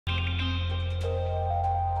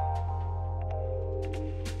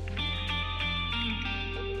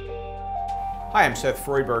Hi, I'm Seth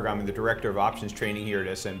Freudberg. I'm the Director of Options Training here at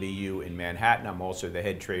SMBU in Manhattan. I'm also the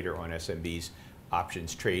head trader on SMB's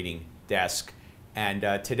options trading desk.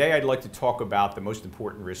 And today I'd like to talk about the most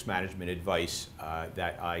important risk management advice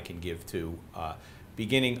that I can give to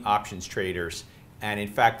beginning options traders. And in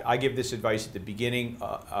fact, I give this advice at the beginning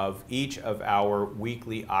of each of our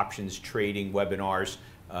weekly options trading webinars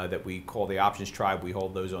that we call the Options Tribe. We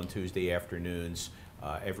hold those on Tuesday afternoons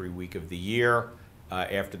every week of the year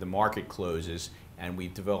after the market closes. And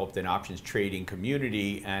we've developed an options trading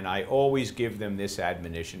community, and I always give them this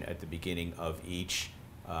admonition at the beginning of each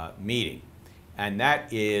meeting. And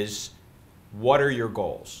that is, what are your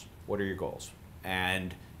goals? What are your goals?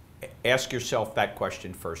 And ask yourself that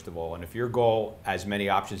question first of all. And if your goal, as many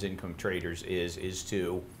options income traders is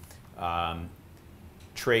to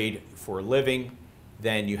trade for a living,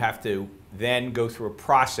 then you have to then go through a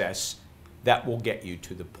process that will get you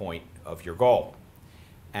to the point of your goal.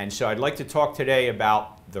 And so I'd like to talk today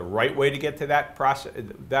about the right way to get to that process,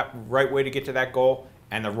 that right way to get to that goal,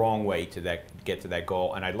 and the wrong way to get to that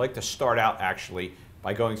goal. And I'd like to start out actually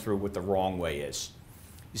by going through what the wrong way is.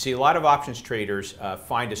 You see, a lot of options traders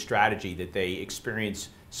find a strategy that they experience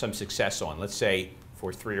some success on, let's say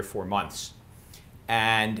for 3 or 4 months.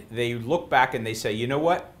 And they look back and they say, you know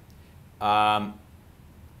what?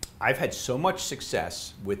 I've had so much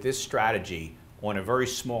success with this strategy on a very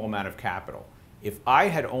small amount of capital. If I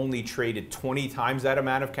had only traded 20 times that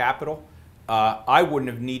amount of capital, I wouldn't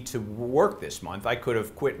have need to work this month. I could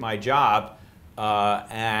have quit my job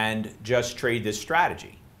and just trade this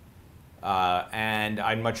strategy. And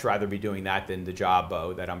I'd much rather be doing that than the job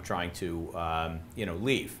that I'm trying to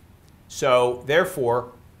leave. So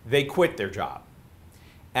therefore, they quit their job.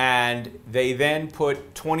 And they then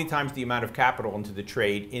put 20 times the amount of capital into the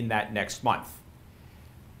trade in that next month.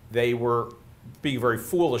 They were being very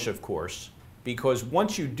foolish, of course, because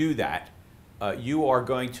once you do that, you are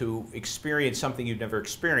going to experience something you've never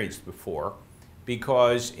experienced before,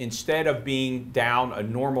 because instead of being down a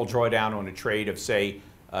normal drawdown on a trade of, say,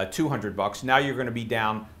 200 bucks, now you're going to be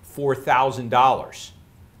down $4,000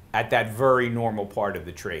 at that very normal part of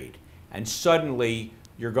the trade. And suddenly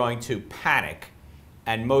you're going to panic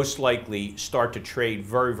and most likely start to trade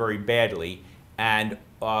very, very badly. And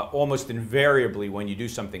almost invariably when you do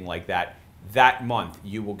something like that, that month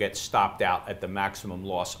you will get stopped out at the maximum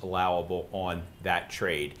loss allowable on that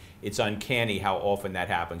trade. It's uncanny how often that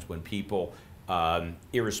happens when people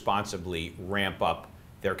irresponsibly ramp up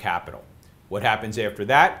their capital. What happens after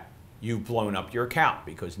that? You've blown up your account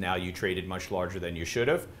because now you traded much larger than you should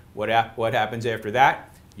have. What happens after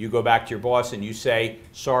that? You go back to your boss and you say,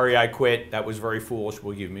 sorry, I quit. That was very foolish.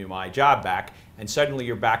 Will give me my job back. And suddenly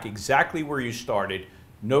you're back exactly where you started,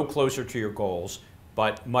 no closer to your goals,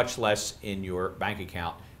 but much less in your bank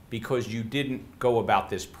account because you didn't go about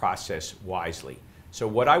this process wisely. So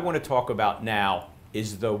what I want to talk about now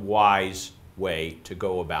is the wise way to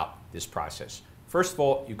go about this process. First of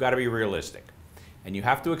all, you've got to be realistic. And you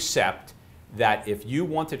have to accept that if you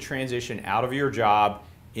want to transition out of your job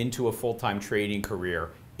into a full-time trading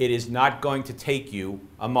career, it is not going to take you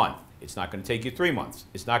a month. It's not going to take you 3 months.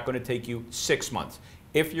 It's not going to take you 6 months.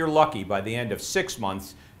 If you're lucky, by the end of 6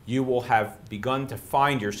 months, you will have begun to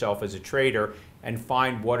find yourself as a trader and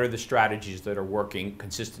find what are the strategies that are working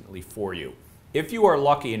consistently for you. If you are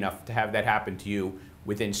lucky enough to have that happen to you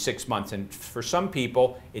within 6 months, and for some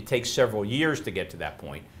people it takes several years to get to that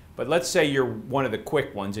point, but let's say you're one of the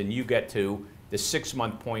quick ones and you get to the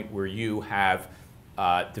 6-month point where you have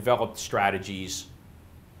developed strategies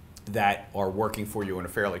that are working for you on a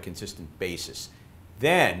fairly consistent basis,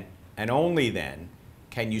 then and only then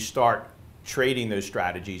can you start trading those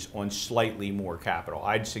strategies on slightly more capital.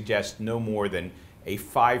 I'd suggest no more than a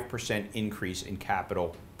 5% increase in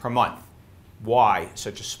capital per month. Why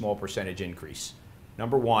such a small percentage increase?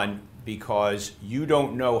 Number one, because you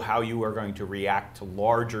don't know how you are going to react to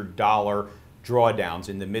larger dollar drawdowns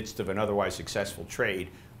in the midst of an otherwise successful trade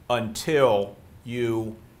until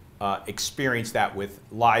you experience that with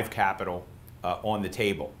live capital on the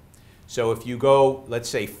table. So if you go, let's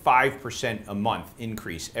say 5% a month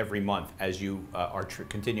increase every month as you are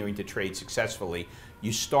continuing to trade successfully,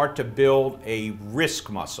 you start to build a risk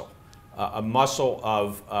muscle, a muscle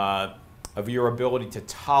of your ability to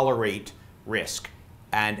tolerate risk.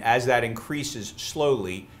 And as that increases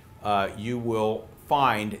slowly, you will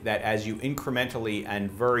find that as you incrementally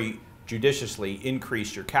and very judiciously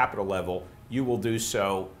increase your capital level, you will do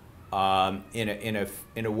so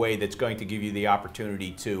in a way that's going to give you the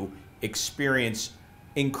opportunity to experience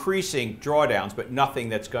increasing drawdowns, but nothing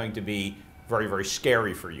that's going to be very, very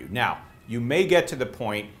scary for you. Now, you may get to the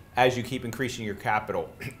point as you keep increasing your capital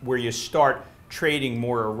where you start trading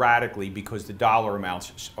more erratically because the dollar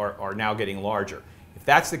amounts are now getting larger. If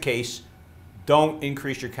that's the case, don't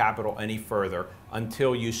increase your capital any further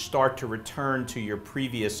until you start to return to your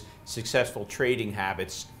previous successful trading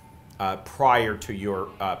habits prior to your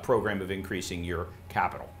program of increasing your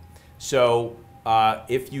capital. So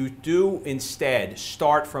if you do instead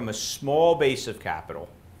start from a small base of capital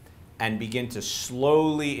and begin to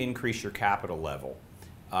slowly increase your capital level,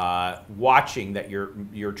 watching that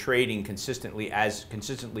you're trading consistently as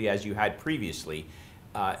you had previously,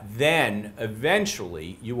 then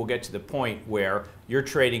eventually you will get to the point where you're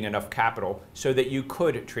trading enough capital so that you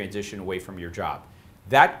could transition away from your job.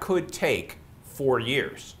 That could take 4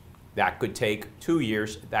 years. That could take 2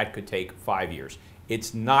 years. That could take 5 years.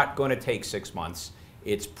 It's not going to take 6 months.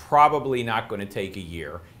 It's probably not going to take a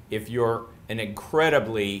year. If you're an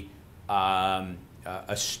incredibly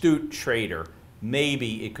astute trader,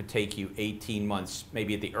 maybe it could take you 18 months,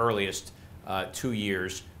 maybe at the earliest 2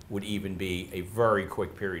 years would even be a very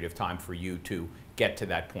quick period of time for you to get to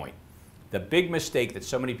that point. The big mistake that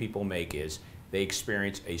so many people make is they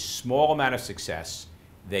experience a small amount of success,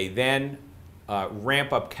 they then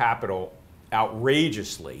ramp up capital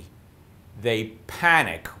outrageously, they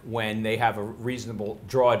panic when they have a reasonable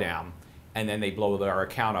drawdown, and then they blow their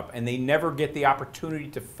account up, and they never get the opportunity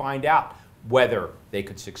to find out whether they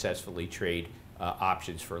could successfully trade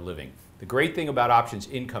options for a living. The great thing about options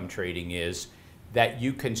income trading is that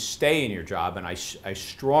you can stay in your job, and I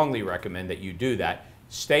strongly recommend that you do that.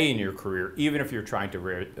 Stay in your career, even if you're trying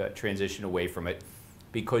to transition away from it,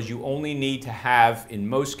 because you only need to have, in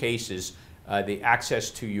most cases, the access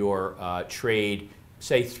to your trade,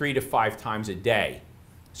 say 3 to 5 times a day.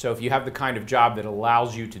 So if you have the kind of job that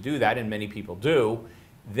allows you to do that, and many people do,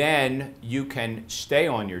 then you can stay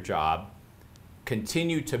on your job,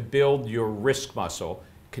 continue to build your risk muscle,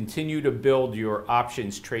 continue to build your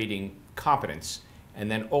options trading competence,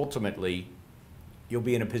 and then ultimately you'll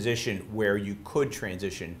be in a position where you could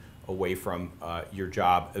transition away from your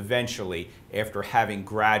job eventually after having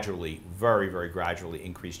gradually, very, very gradually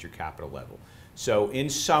increased your capital level. So in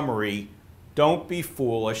summary, don't be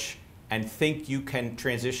foolish and think you can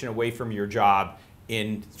transition away from your job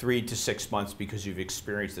in 3 to 6 months because you've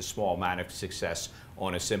experienced a small amount of success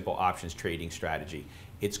on a simple options trading strategy.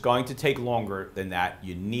 It's going to take longer than that.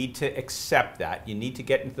 You need to accept that. You need to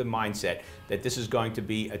get into the mindset that this is going to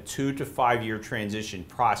be a 2 to 5 year transition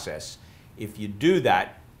process. If you do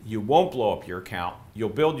that, you won't blow up your account. You'll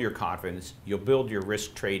build your confidence. You'll build your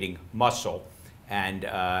risk trading muscle. And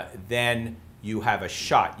then you have a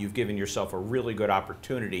shot. You've given yourself a really good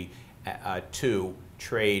opportunity to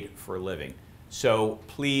trade for a living. So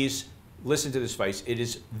please listen to this advice. It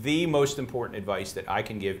is the most important advice that I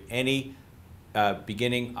can give any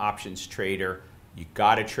beginning options trader. You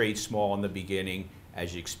got to trade small in the beginning.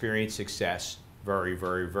 As you experience success, very,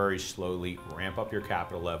 very, very slowly ramp up your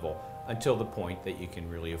capital level until the point that you can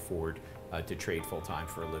really afford to trade full-time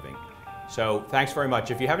for a living. So thanks very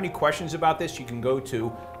much. If you have any questions about this, you can go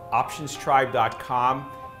to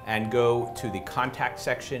optionstribe.com and go to the contact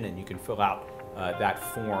section, and you can fill out that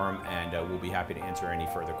form, and we'll be happy to answer any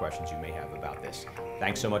further questions you may have about this.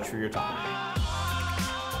 Thanks so much for your time.